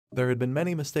There had been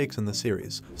many mistakes in the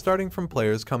series, starting from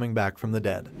players coming back from the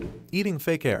dead, eating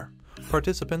fake air,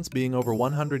 participants being over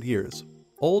 100 years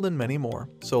old, and many more,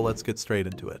 so let's get straight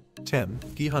into it. 10.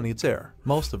 Gi-Hun Eats Air.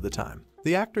 Most of the time,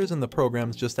 the actors in the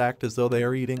programs just act as though they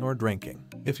are eating or drinking.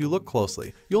 If you look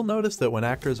closely, you'll notice that when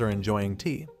actors are enjoying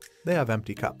tea, they have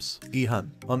empty cups.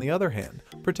 Gi-Hun, on the other hand,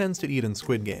 pretends to eat in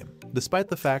Squid Game, despite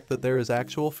the fact that there is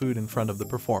actual food in front of the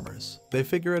performers. They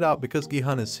figure it out because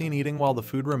Gi-Hun is seen eating while the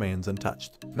food remains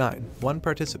untouched. 9. One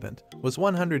participant was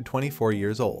 124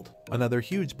 years old. Another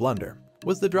huge blunder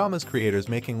was the drama's creators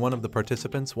making one of the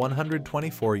participants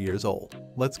 124 years old.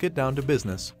 Let's get down to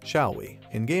business, shall we?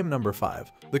 In game number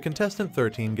 5, the contestant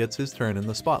 13 gets his turn in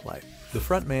the spotlight. The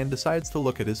front man decides to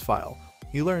look at his file.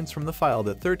 He learns from the file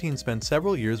that 13 spent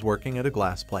several years working at a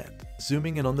glass plant.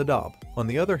 Zooming in on the daub, on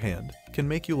the other hand, can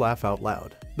make you laugh out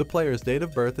loud. The player's date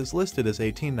of birth is listed as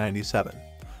 1897,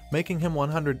 making him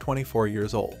 124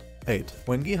 years old. 8.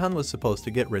 When Gi-Hun was supposed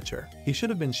to get richer, he should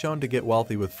have been shown to get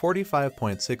wealthy with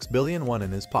 45.6 billion won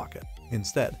in his pocket.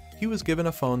 Instead, he was given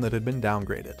a phone that had been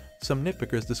downgraded. Some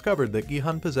nitpickers discovered that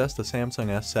Gi-Hun possessed a Samsung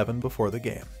S7 before the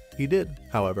game. He did,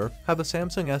 however, have a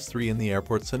Samsung S3 in the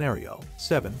airport scenario.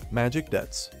 7. Magic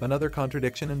debts. Another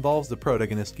contradiction involves the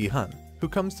protagonist Gi-Hun, who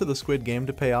comes to the Squid Game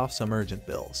to pay off some urgent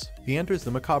bills. He enters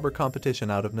the macabre competition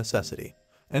out of necessity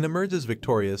and emerges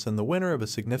victorious and the winner of a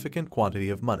significant quantity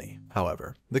of money.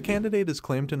 However, the candidate is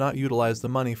claimed to not utilize the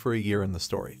money for a year in the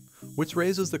story, which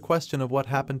raises the question of what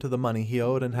happened to the money he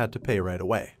owed and had to pay right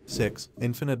away. 6.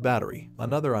 Infinite battery.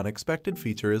 Another unexpected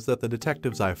feature is that the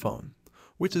detective's iPhone,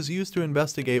 which is used to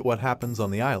investigate what happens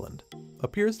on the island,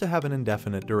 appears to have an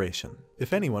indefinite duration.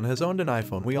 If anyone has owned an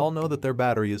iPhone, we all know that their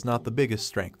battery is not the biggest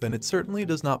strength, and it certainly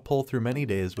does not pull through many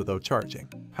days without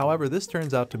charging. However, this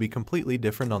turns out to be completely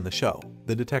different on the show.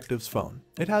 The detective's phone.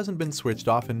 It hasn't been switched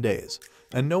off in days,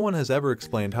 and no one has ever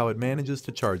explained how it manages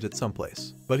to charge it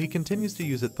someplace. But he continues to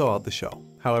use it throughout the show.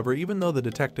 However, even though the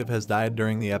detective has died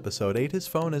during the episode 8, his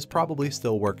phone is probably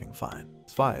still working fine.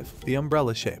 5. The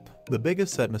umbrella shape. The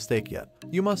biggest set mistake yet.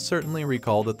 You must certainly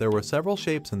recall that there were several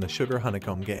shapes in the sugar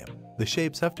honeycomb game. The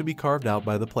shapes have to be carved out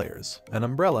by the players. An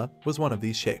umbrella was one of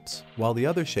these shapes, while the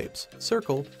other shapes,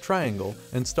 circle, triangle,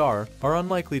 and star, are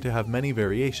unlikely to have many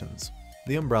variations.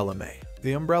 The umbrella may.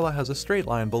 The umbrella has a straight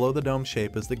line below the dome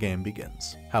shape as the game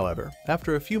begins. However,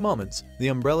 after a few moments, the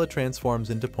umbrella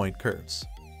transforms into point curves.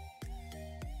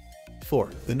 4.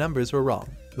 The numbers were wrong.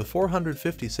 The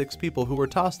 456 people who were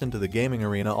tossed into the gaming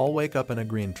arena all wake up in a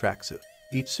green tracksuit.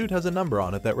 Each suit has a number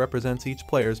on it that represents each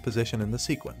player's position in the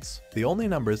sequence. The only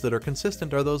numbers that are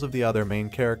consistent are those of the other main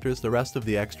characters. The rest of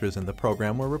the extras in the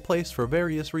program were replaced for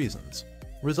various reasons,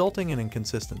 resulting in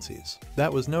inconsistencies.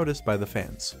 That was noticed by the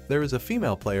fans. There is a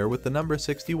female player with the number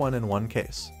 61 in one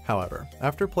case. However,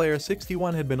 after player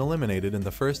 61 had been eliminated in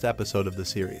the first episode of the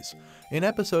series, in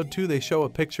episode 2 they show a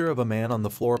picture of a man on the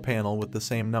floor panel with the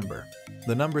same number,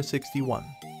 the number 61.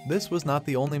 This was not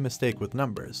the only mistake with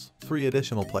numbers. 3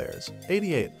 additional players,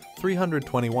 88,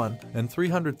 321, and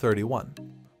 331,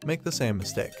 make the same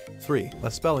mistake. 3.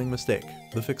 A spelling mistake.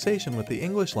 The fixation with the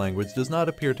English language does not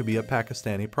appear to be a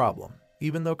Pakistani problem,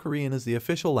 even though Korean is the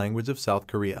official language of South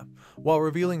Korea. While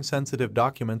revealing sensitive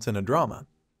documents in a drama,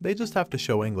 they just have to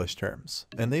show English terms,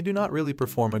 and they do not really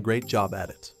perform a great job at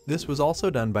it. This was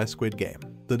also done by Squid Game.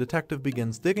 The detective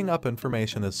begins digging up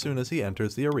information as soon as he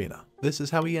enters the arena. This is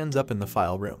how he ends up in the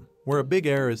file room, where a big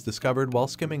error is discovered while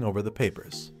skimming over the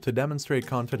papers. To demonstrate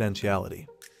confidentiality,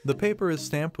 the paper is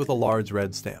stamped with a large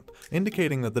red stamp,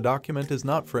 indicating that the document is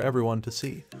not for everyone to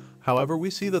see. However, we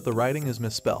see that the writing is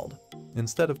misspelled.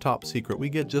 Instead of top secret, we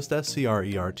get just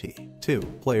SCRERT. 2.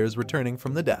 Players returning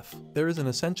from the death. There is an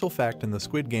essential fact in the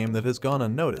Squid Game that has gone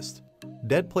unnoticed.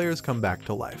 Dead players come back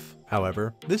to life.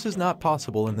 However, this is not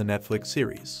possible in the Netflix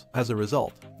series. As a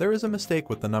result, there is a mistake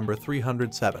with the number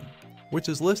 307, which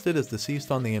is listed as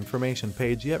deceased on the information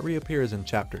page yet reappears in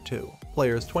Chapter 2.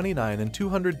 Players 29 and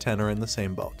 210 are in the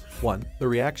same boat. 1. The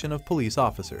reaction of police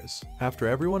officers. After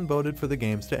everyone voted for the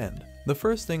games to end, the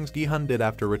first things Gi-Hun did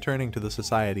after returning to the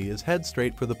society is head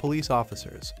straight for the police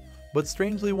officers. But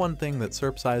strangely, one thing that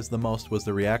surprised the most was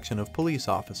the reaction of police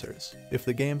officers. If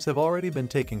the games have already been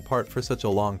taking part for such a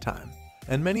long time,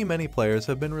 and many players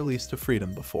have been released to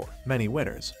freedom before, many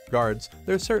winners, guards,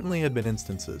 there certainly had been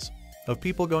instances of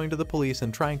people going to the police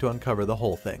and trying to uncover the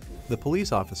whole thing. The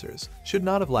police officers should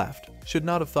not have laughed, should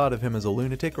not have thought of him as a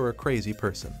lunatic or a crazy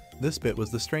person. This bit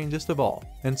was the strangest of all,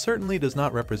 and certainly does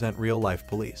not represent real-life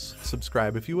police.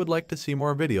 Subscribe if you would like to see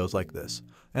more videos like this,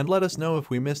 and let us know if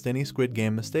we missed any Squid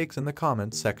Game mistakes in the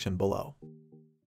comments section below.